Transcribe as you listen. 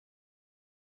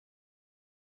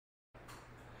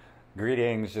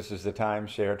Greetings, this is the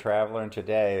Timeshare Traveler, and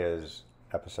today is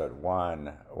episode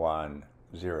 110.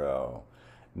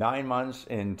 9 months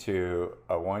into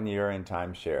a 1 year in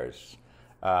timeshares.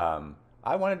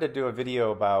 I wanted to do a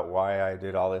video about why I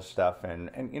did all this stuff,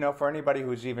 and for anybody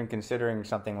who's even considering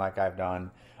something like I've done,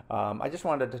 I just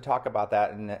wanted to talk about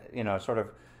that and, sort of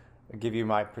give you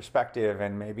my perspective,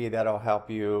 and maybe that'll help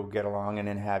you get along and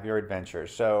then have your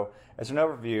adventures. So as an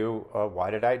overview,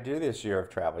 why did I do this year of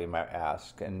travel, you might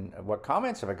ask, and what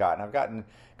comments have I gotten? I've gotten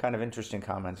kind of interesting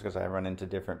comments because I run into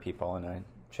different people and I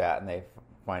chat and they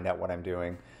find out what I'm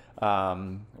doing.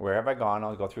 Where have I gone?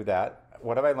 I'll go through that.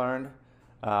 What have I learned?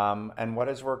 And what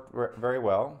has worked very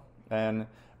well? And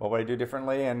what would I do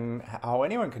differently, and how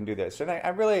anyone can do this. And I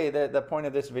really, the point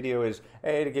of this video is,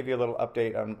 A, to give you a little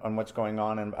update on what's going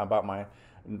on and about my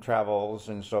travels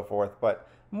and so forth. But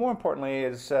more importantly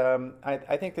is,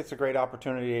 I think it's a great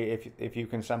opportunity if you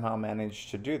can somehow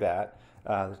manage to do that,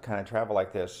 kind of travel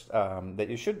like this, that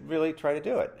you should really try to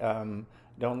do it.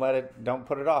 Don't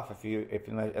put it off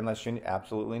unless you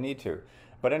absolutely need to.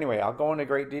 But anyway, I'll go into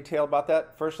great detail about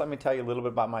that. First, let me tell you a little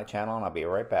bit about my channel, and I'll be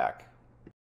right back.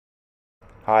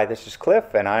 Hi, this is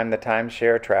Cliff, and I'm the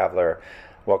Timeshare Traveler.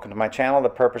 Welcome to my channel. The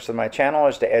purpose of my channel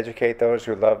is to educate those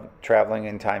who love traveling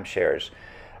in timeshares.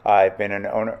 I've been an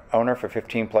owner for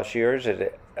 15 plus years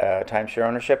at timeshare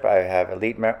ownership. I have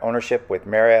elite ownership with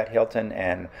Marriott, Hilton,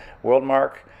 and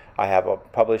Worldmark. I have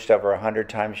published over 100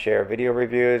 timeshare video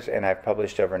reviews, and I've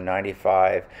published over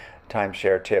 95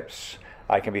 timeshare tips.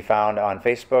 I can be found on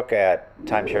Facebook at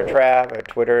Timeshare Trav, at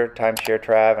Twitter, Timeshare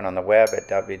Trav, and on the web at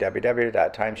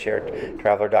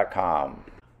www.timesharetraveler.com.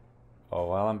 Oh,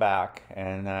 well, I'm back.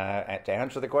 And to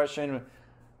answer the question,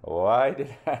 why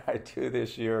did I do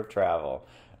this year of travel?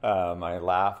 I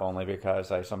laugh only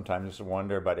because I sometimes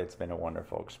wonder, but it's been a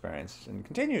wonderful experience and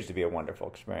continues to be a wonderful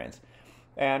experience.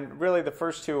 And really, the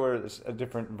first two are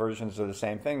different versions of the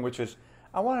same thing, which is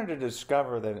I wanted to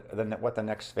discover what the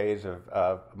next phase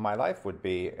of my life would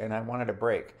be, and I wanted a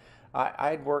break.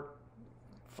 I'd worked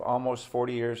for almost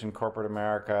 40 years in corporate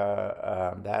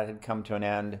America. That had come to an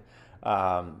end.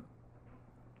 I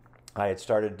had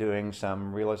started doing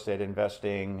some real estate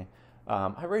investing.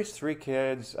 I raised 3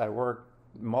 kids. I worked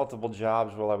multiple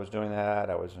jobs while I was doing that.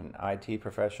 I was an IT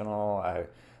professional. I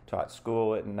taught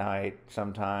school at night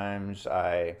sometimes.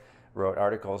 I wrote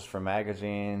articles for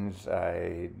magazines.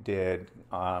 I did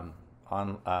on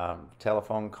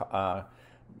telephone,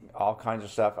 all kinds of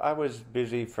stuff. I was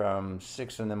busy from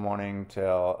 6 in the morning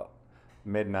till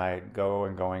midnight,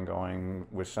 going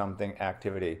with something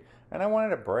activity. And I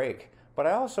wanted a break. But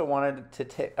I also wanted to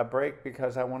take a break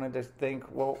because I wanted to think,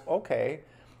 well, okay,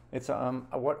 it's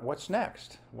what's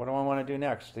next? What do I want to do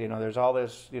next? There's all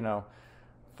this,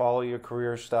 follow your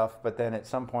career stuff, but then at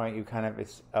some point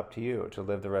it's up to you to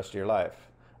live the rest of your life.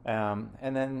 And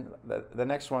then the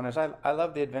next one is I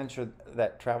love the adventure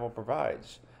that travel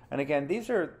provides. And again, this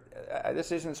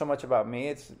isn't so much about me.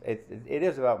 It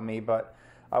is about me, but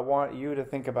I want you to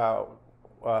think about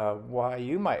why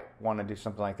you might want to do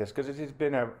something like this, because it has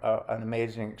been an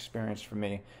amazing experience for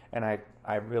me, and I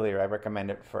recommend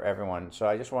it for everyone. So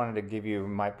I just wanted to give you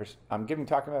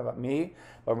talking about me,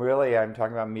 but really I'm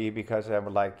talking about me because I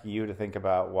would like you to think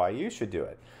about why you should do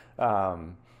it.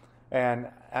 And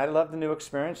I love the new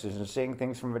experiences and seeing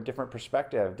things from a different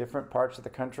perspective, different parts of the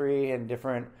country and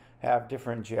have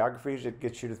different geographies. It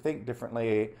gets you to think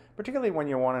differently, particularly when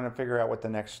you're wanting to figure out what the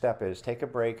next step is. Take a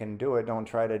break and do it. Don't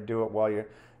try to do it while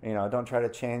don't try to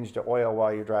change the oil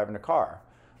while you're driving the car.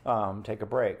 Take a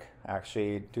break.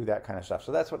 Actually do that kind of stuff.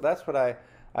 So that's what I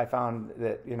found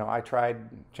that, I tried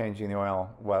changing the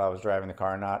oil while I was driving the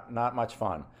car. Not much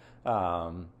fun.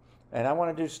 And I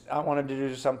wanted to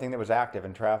do something that was active,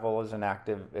 and travel is an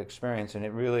active experience, and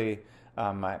it really,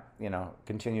 I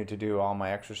continued to do all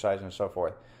my exercise and so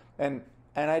forth. And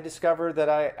I discovered that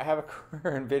I have a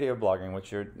career in video blogging,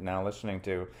 which you're now listening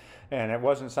to, and it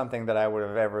wasn't something that I would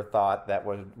have ever thought that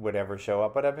would ever show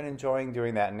up, but I've been enjoying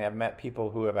doing that, and I've met people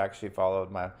who have actually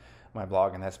followed my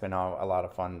blog, and that's been a lot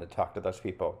of fun to talk to those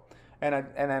people. And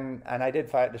I did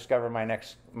discover my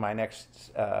next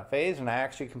phase, and I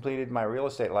actually completed my real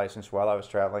estate license while I was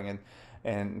traveling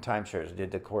in timeshares. I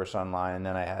did the course online, and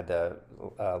then I had to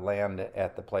land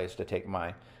at the place to take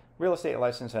my real estate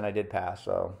license, and I did pass.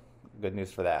 So good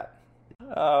news for that.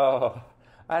 Oh,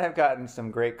 I have gotten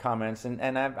some great comments,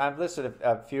 and I've listed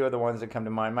a few of the ones that come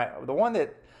to mind. The one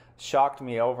that shocked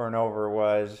me over and over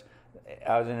was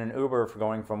I was in an Uber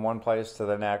going from one place to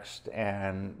the next,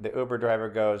 and the Uber driver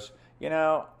goes,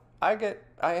 I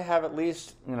have at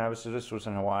least, so this was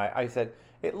in Hawaii, I said,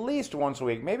 at least once a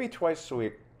week, maybe twice a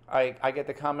week, I get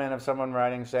the comment of someone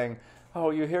writing saying,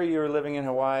 "Oh, you hear you're living in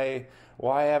Hawaii.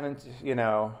 Why haven't you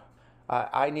know?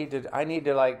 I need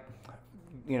to like,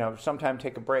 you know, sometime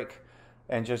take a break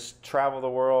and just travel the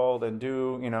world and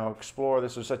do, you know, explore.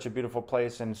 This is such a beautiful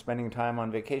place, and spending time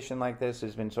on vacation like this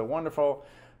has been so wonderful."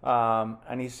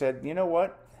 And he said, "You know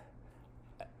what?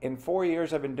 In 4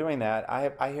 years I've been doing that.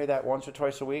 I hear that once or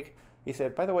twice a week." He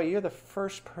said, "By the way, you're the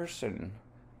first person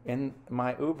in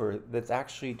my Uber that's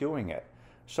actually doing it."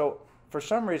 So for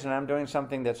some reason I'm doing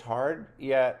something that's hard,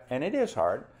 yet, and it is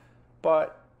hard,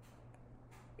 but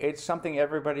it's something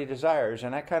everybody desires.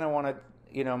 And I kind of want to,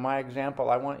 you know, my example,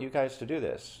 I want you guys to do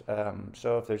this.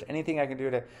 So if there's anything I can do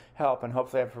to help, and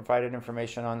hopefully I've provided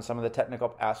information on some of the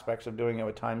technical aspects of doing it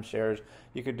with timeshares,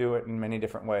 you could do it in many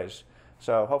different ways.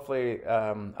 So hopefully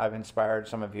I've inspired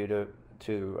some of you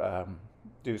to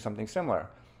do something similar.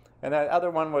 And that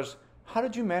other one was, how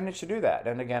did you manage to do that?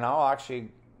 And again, I'll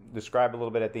actually describe a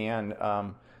little bit at the end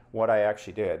what I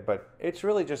actually did. But it's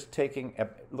really just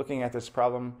looking at this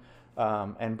problem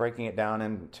and breaking it down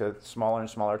into smaller and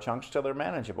smaller chunks till they're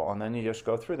manageable. And then you just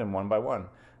go through them one by one.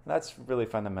 That's really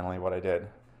fundamentally what I did.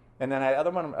 And then the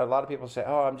other one, a lot of people say,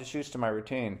 "Oh, I'm just used to my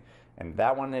routine." And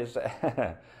that one is,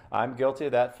 I'm guilty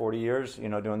of that. 40 years, you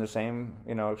know, doing the same,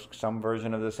 you know, some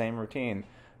version of the same routine.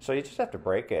 So you just have to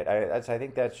break it. I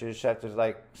think that's, you just have to,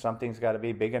 like, something's got to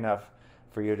be big enough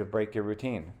for you to break your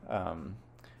routine.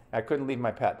 I couldn't leave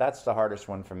my pet. That's the hardest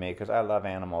one for me because I love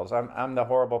animals. I'm the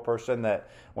horrible person that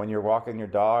when you're walking your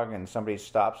dog and somebody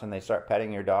stops and they start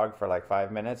petting your dog for like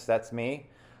 5 minutes, that's me.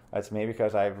 That's me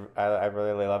because I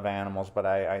really love animals, but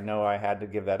I know I had to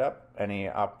give that up, any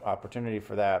opportunity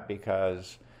for that,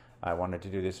 because I wanted to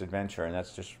do this adventure, and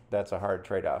that's a hard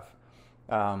trade-off.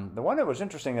 The one that was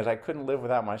interesting is I couldn't live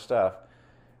without my stuff.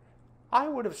 I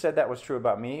would have said that was true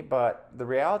about me, but the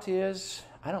reality is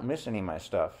I don't miss any of my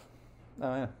stuff.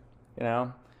 You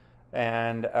know,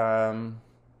 and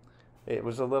it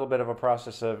was a little bit of a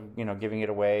process of, you know, giving it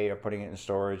away or putting it in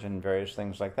storage and various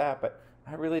things like that. But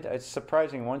it's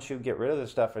surprising once you get rid of the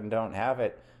stuff and don't have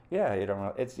it. Yeah,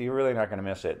 you're really not going to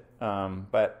miss it.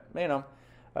 But you know,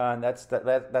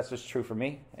 that's just true for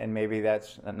me, and maybe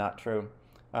that's not true.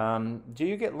 Do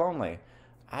you get lonely?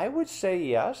 I would say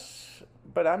yes,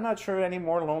 but I'm not sure any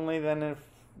more lonely than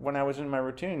when I was in my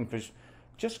routine, because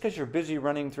just because you're busy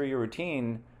running through your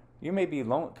routine, you may be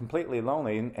completely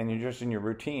lonely, and you're just in your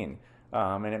routine,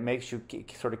 and it makes you,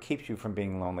 sort of keeps you from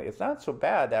being lonely. It's not so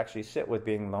bad to actually sit with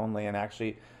being lonely and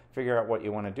actually figure out what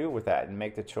you want to do with that and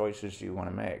make the choices you want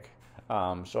to make.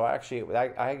 So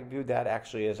I viewed that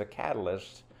actually as a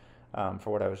catalyst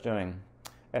for what I was doing.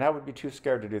 And I would be too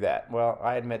scared to do that. Well,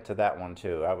 I admit to that one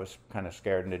too. I was kind of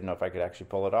scared and didn't know if I could actually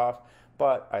pull it off.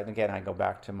 But again, I go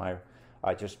back to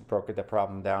I just broke the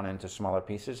problem down into smaller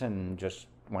pieces and just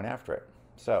went after it.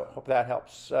 So hope that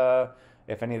helps.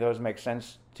 If any of those make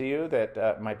sense to you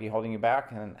that might be holding you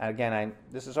back. And again,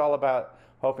 this is all about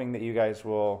hoping that you guys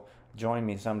will join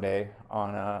me someday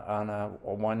on a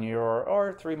 1 year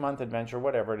or 3 month adventure,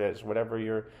 whatever it is, whatever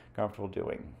you're comfortable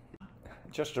doing.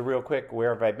 Just a real quick,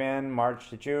 where have I been? March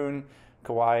to June,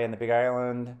 Kauai and the Big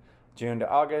Island. June to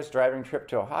August, driving trip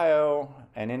to Ohio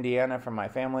and Indiana for my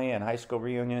family and high school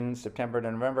reunion. September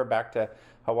to November, back to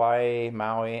Hawaii,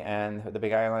 Maui, and the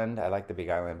Big Island. I like the Big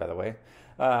Island, by the way.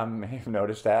 You've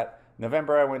noticed that.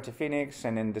 November, I went to Phoenix,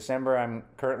 and in December, I'm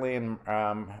currently in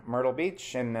Myrtle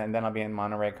Beach, and then I'll be in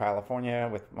Monterey, California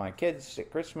with my kids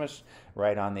at Christmas,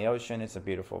 right on the ocean. It's a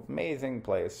beautiful, amazing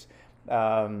place.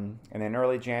 And then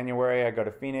early January, I go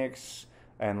to Phoenix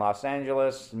and Los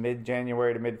Angeles.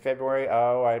 Mid-January to mid-February,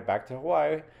 back to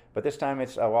Hawaii. But this time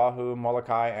it's Oahu,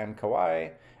 Molokai, and Kauai.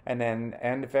 And then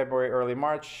end of February, early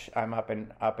March, I'm up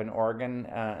in Oregon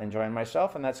enjoying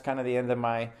myself. And that's kind of the end of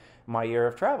my year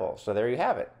of travel. So there you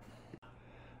have it.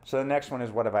 So the next one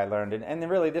is, what have I learned? And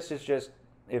really, this is just,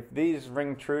 if these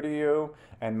ring true to you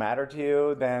and matter to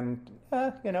you, then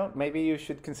maybe you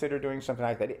should consider doing something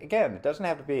like that. Again, it doesn't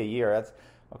have to be a year. That's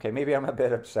okay. Maybe I'm a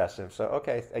bit obsessive. So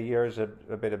okay, a year is a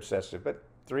bit obsessive, but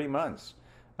 3 months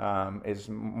is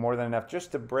more than enough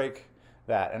just to break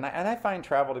that. And I find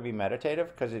travel to be meditative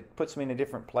because it puts me in a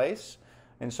different place,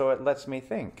 and so it lets me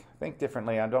think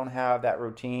differently. I don't have that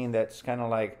routine that's kind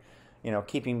of like,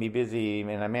 keeping me busy,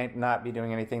 and I may not be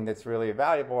doing anything that's really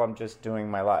valuable. I'm just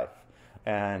doing my life.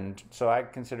 And so I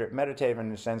consider it meditative in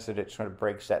the sense that it sort of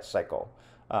breaks that cycle.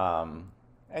 And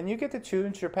you get to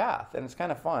choose your path, and it's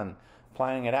kind of fun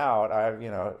planning it out.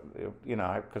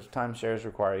 Because timeshares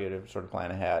require you to sort of plan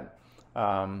ahead.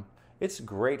 It's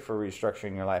great for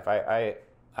restructuring your life.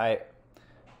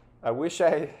 I wish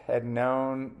I had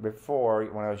known before,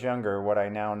 when I was younger, what I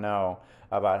now know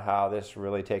about how this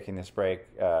really taking this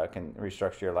break can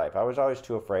restructure your life. I was always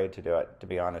too afraid to do it. To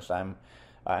be honest, I'm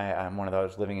one of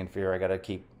those living in fear. I got to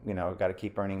keep, got to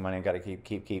keep earning money. Got to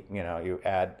keep. You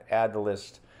add the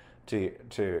list to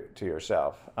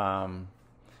yourself.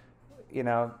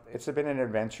 It's been an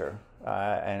adventure,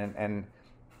 and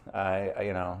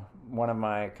one of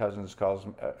my cousins calls.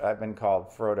 I've been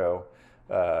called Frodo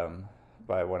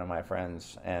by one of my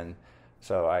friends, and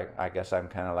so I guess I'm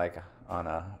kind of like on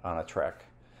a trek.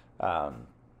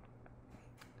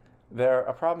 There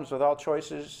are problems with all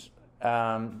choices.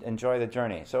 Enjoy the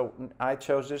journey. So I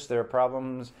chose this. There are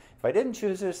problems. If I didn't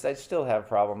choose this, I'd still have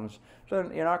problems. So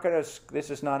you're not going to. This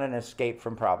is not an escape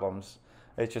from problems.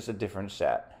 It's just a different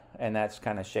set, and that's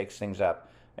kind of shakes things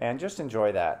up. And just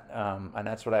enjoy that. And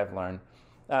that's what I've learned.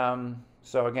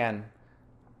 So again,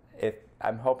 if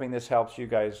I'm hoping this helps you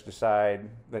guys decide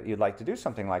that you'd like to do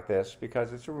something like this,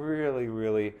 because it's really,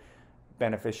 really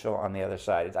beneficial on the other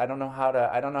side. I don't know how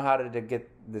to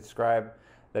describe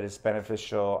that it's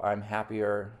beneficial. I'm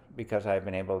happier because I've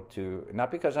been able to, not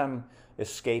because I'm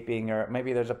escaping, or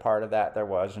maybe there's a part of that there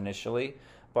was initially,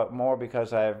 but more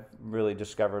because I've really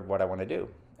discovered what I want to do.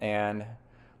 And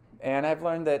I've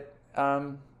learned that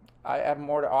I have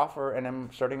more to offer, and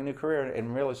I'm starting a new career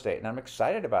in real estate, and I'm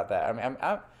excited about that. I mean,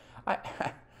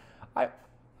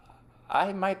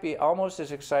 I might be almost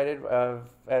as excited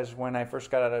as when I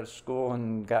first got out of school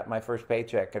and got my first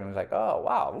paycheck, and it was like, oh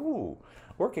wow, ooh,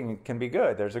 working can be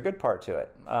good. There's a good part to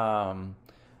it. And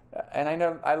I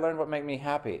know I learned what makes me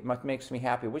happy,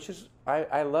 which is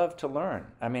I love to learn.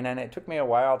 I mean, and it took me a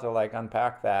while to like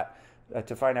unpack that,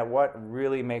 to find out what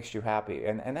really makes you happy.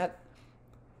 And that,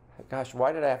 gosh,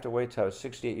 why did I have to wait till I was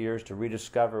 68 years to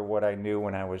rediscover what I knew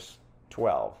when I was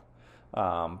 12?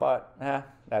 But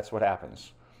that's what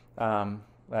happens.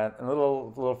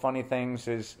 Little funny things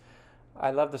is,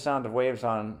 I love the sound of waves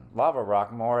on lava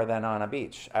rock more than on a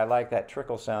beach. I like that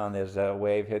trickle sound as a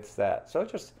wave hits that. So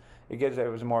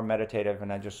it was more meditative,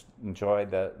 and I just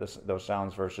enjoyed those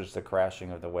sounds versus the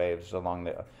crashing of the waves along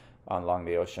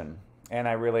the ocean. And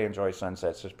I really enjoy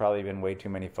sunsets. There's probably been way too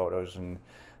many photos in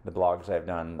the blogs I've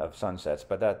done of sunsets,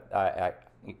 but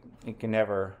you can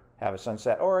never have a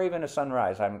sunset or even a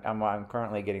sunrise. I'm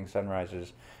currently getting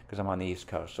sunrises because I'm on the East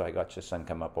Coast, so I got the sun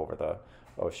come up over the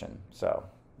ocean. So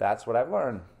that's what I've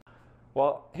learned.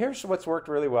 Well, here's what's worked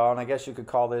really well, and I guess you could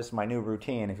call this my new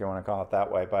routine if you want to call it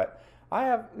that way. But I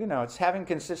have, it's having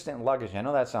consistent luggage. I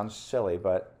know that sounds silly,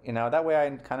 but that way I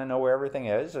kind of know where everything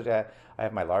is. I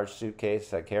have my large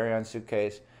suitcase, a carry-on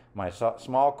suitcase, my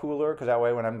small cooler, because that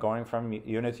way when I'm going from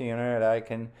unit to unit, I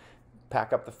can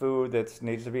pack up the food that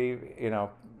needs to be,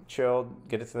 chilled,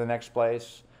 get it to the next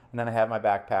place, and then I have my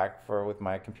backpack with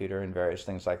my computer and various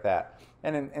things like that.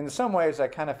 And in some ways, I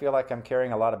kind of feel like I'm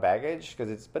carrying a lot of baggage but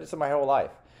it's my whole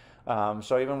life.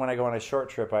 So even when I go on a short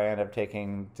trip, I end up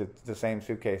taking the same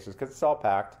suitcases because it's all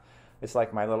packed. It's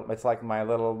like my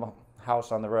little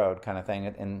house on the road kind of thing,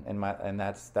 and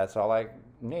that's all I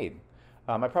need.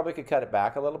 I probably could cut it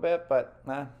back a little bit, but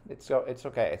it's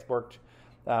okay. It's worked.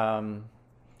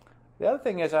 The other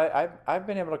thing is I've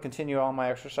been able to continue all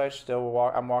my exercise.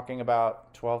 I'm walking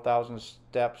about 12,000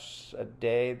 steps a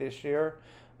day this year,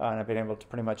 and I've been able to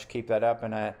pretty much keep that up.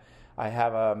 And I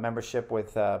have a membership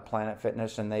with Planet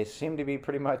Fitness, and they seem to be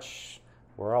pretty much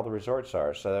where all the resorts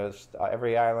are. So there's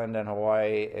every island in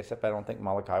Hawaii, except I don't think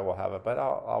Molokai will have it, but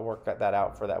I'll work that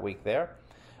out for that week there.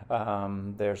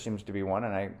 There seems to be one,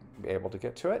 and I'm able to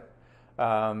get to it.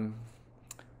 I'm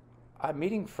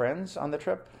meeting friends on the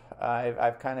trip.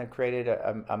 I've kind of created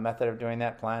a method of doing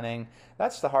that, planning.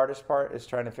 That's the hardest part, is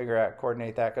trying to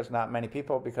coordinate that, because not many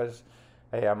people, because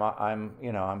hey,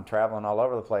 I'm traveling all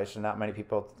over the place, and not many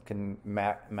people can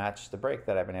match the break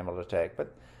that I've been able to take.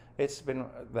 But it's been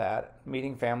that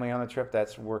meeting family on the trip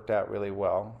that's worked out really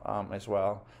well as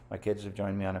well. My kids have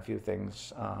joined me on a few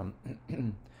things.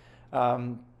 And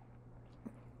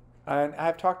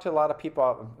I've talked to a lot of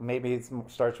people. Maybe it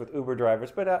starts with Uber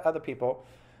drivers, but other people.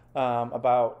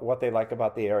 About what they like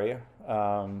about the area.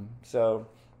 So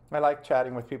I like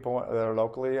chatting with people that are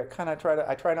locally. I try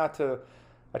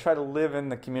to live in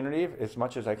the community as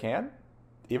much as I can,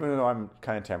 even though I'm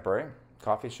kind of temporary.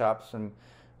 Coffee shops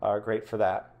are great for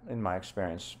that, in my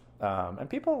experience. And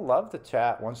people love to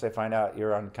chat once they find out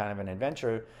you're on kind of an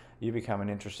adventure. You become an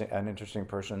interesting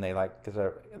person they like,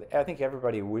 because I think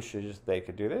everybody wishes they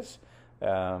could do this,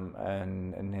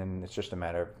 and then it's just a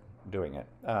matter of doing it.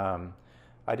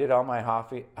 I did all my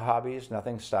hobbies.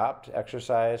 Nothing stopped.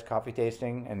 Exercise, coffee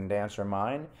tasting, and dance are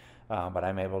mine. But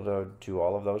I'm able to do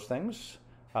all of those things.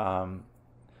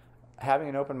 having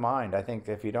an open mind. I think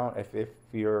if you don't, if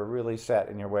you're really set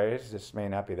in your ways, this may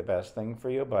not be the best thing for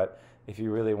you, but if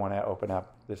you really want to open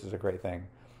up, this is a great thing.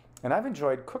 And I've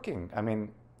enjoyed cooking. I mean,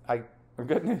 the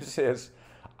good news is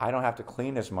I don't have to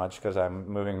clean as much because I'm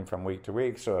moving from week to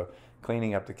week. So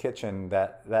cleaning up the kitchen,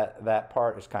 that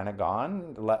part is kind of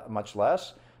gone, much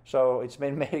less. So it's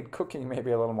made cooking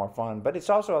maybe a little more fun, but it's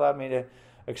also allowed me to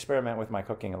experiment with my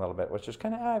cooking a little bit, which is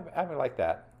kind of, I like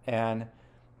that. And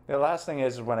the last thing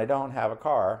is when I don't have a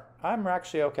car, I'm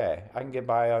actually okay. I can get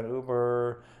by on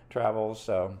Uber, travels,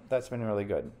 so that's been really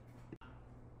good.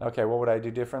 Okay, what would I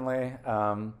do differently?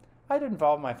 I'd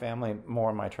involve my family more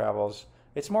in my travels.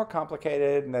 It's more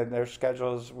complicated and their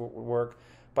schedules work,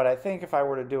 but I think if I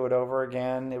were to do it over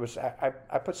again,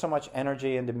 I put so much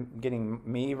energy into getting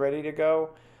me ready to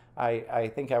go.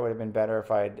 I think I would have been better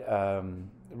if I'd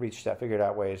figured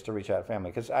out ways to reach out to family,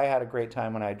 because I had a great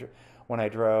time when I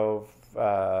drove,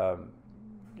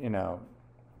 you know,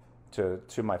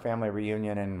 to my family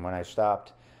reunion, and when I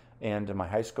stopped into my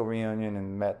high school reunion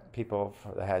and met people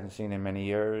that I hadn't seen in many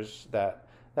years. That's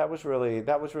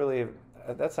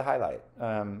a highlight.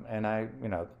 And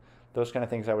those kind of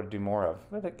things I would do more of.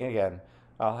 But again,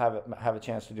 I'll have a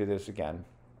chance to do this again.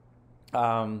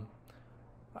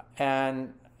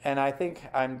 And I think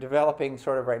I'm developing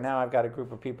sort of right now. I've got a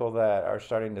group of people that are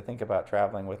starting to think about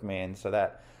traveling with me, and so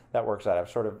that works out.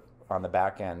 I've sort of on the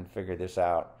back end figured this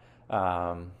out.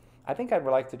 I think I'd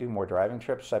like to do more driving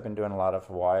trips. I've been doing a lot of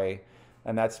Hawaii,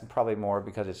 and that's probably more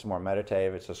because it's more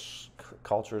meditative.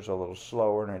 Culture's a little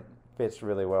slower, and it fits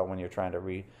really well when you're trying to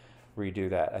redo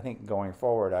that. I think going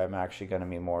forward, I'm actually going to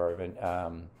be more of an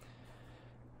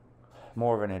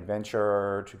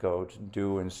adventurer to go to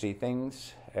do and see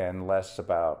things, and less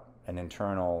about an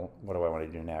internal, what do I want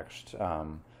to do next?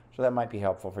 So that might be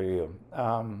helpful for you.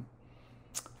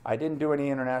 I didn't do any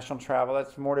international travel.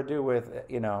 That's more to do with,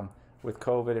 with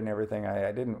COVID and everything.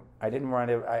 I didn't want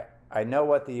to, I know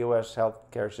what the U.S.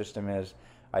 healthcare system is.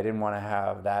 I didn't want to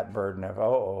have that burden of,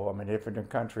 I'm in a different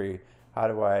country. How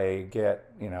do I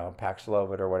get,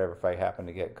 Paxlovid or whatever if I happen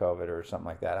to get COVID or something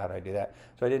like that? How do I do that?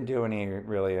 So I didn't do any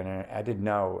really, I did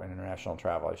no international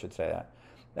travel, I should say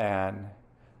that.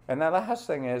 And the last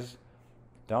thing is,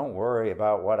 don't worry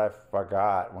about what I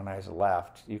forgot when I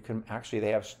left. You can actually,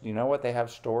 they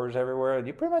have stores everywhere.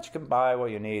 You pretty much can buy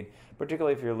what you need,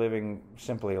 particularly if you're living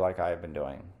simply like I've been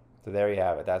doing. So there you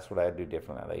have it. That's what I do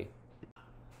differently.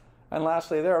 And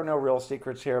lastly, there are no real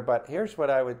secrets here, but here's what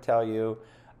I would tell you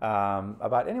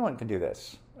about anyone can do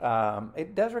this.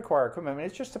 It does require commitment.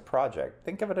 It's just a project.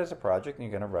 Think of it as a project, and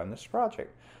you're going to run this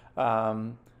project.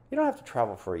 You don't have to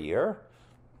travel for a year.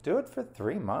 Do it for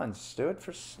 3 months. Do it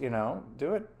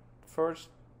for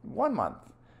 1 month.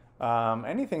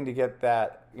 Anything to get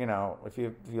that, if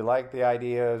you like the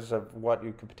ideas of what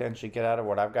you could potentially get out of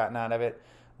what I've gotten out of it,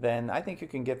 then I think you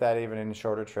can get that even in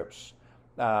shorter trips.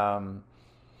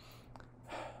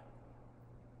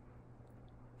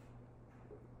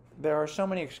 There are so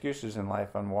many excuses in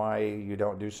life on why you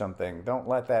don't do something. Don't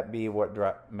let that be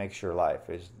what makes your life.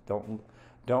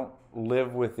 Don't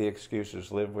live with the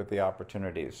excuses. Live with the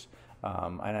opportunities.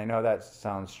 And I know that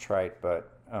sounds trite,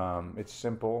 but it's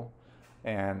simple,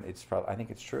 and I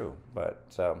think it's true. But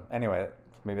so anyway,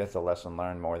 maybe that's a lesson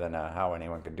learned more than how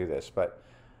anyone can do this. But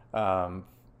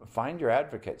find your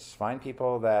advocates. Find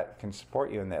people that can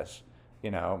support you in this.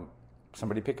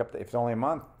 Somebody pick up if it's only a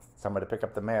month. Somebody to pick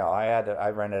up the mail. I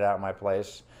rented out my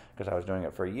place because I was doing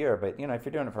it for a year. But if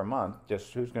you're doing it for a month,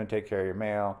 just who's going to take care of your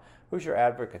mail? Who's your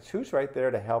advocates? Who's right there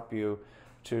to help you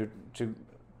to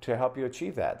help you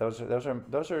achieve that? Those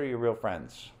are your real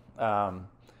friends.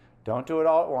 Don't do it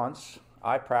all at once.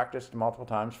 I practiced multiple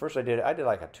times. First, I did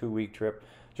like a 2-week trip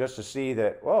just to see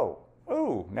that.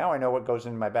 Now I know what goes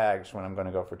in my bags when I'm going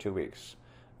to go for 2 weeks.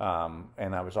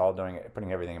 And I was all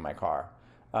putting everything in my car.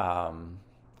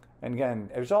 And again,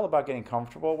 it was all about getting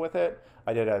comfortable with it.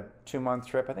 I did a 2-month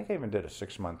trip. I think I even did a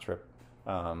 6-month trip,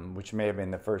 which may have been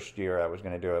the first year I was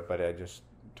going to do it, but I just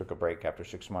took a break after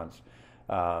 6 months.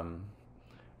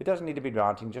 It doesn't need to be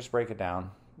daunting. Just break it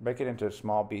down. Break it into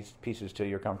small pieces till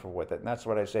you're comfortable with it. And that's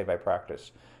what I say by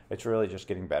practice. It's really just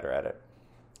getting better at it.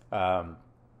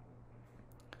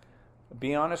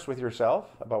 Be honest with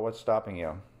yourself about what's stopping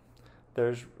you.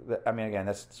 Again,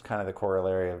 that's kind of the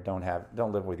corollary of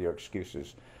don't live with your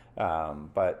excuses.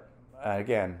 But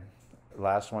again,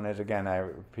 last one is, again, I'm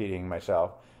repeating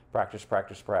myself, practice,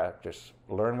 practice, practice.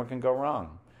 Learn what can go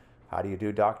wrong. How do you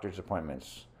do doctor's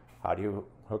appointments? How do you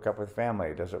hook up with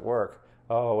family? Does it work?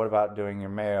 What about doing your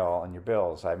mail and your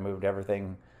bills? I moved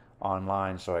everything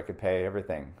online so I could pay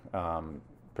everything.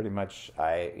 Pretty much,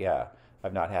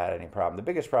 I've not had any problem. The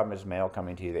biggest problem is mail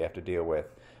coming to you they have to deal with.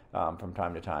 from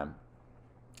time to time.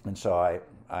 And so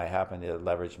I happen to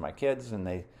leverage my kids, and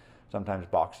they sometimes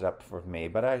box it up for me.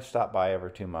 But I stop by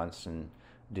every 2 months and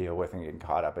deal with and get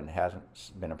caught up, and it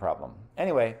hasn't been a problem.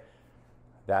 Anyway,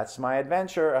 that's my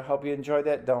adventure. I hope you enjoyed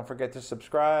that. Don't forget to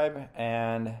subscribe,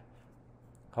 and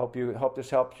hope this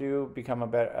helps you become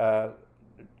a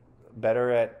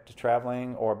better at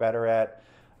traveling, or better at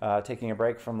taking a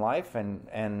break from life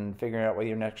and figuring out what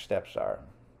your next steps are.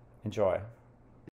 Enjoy.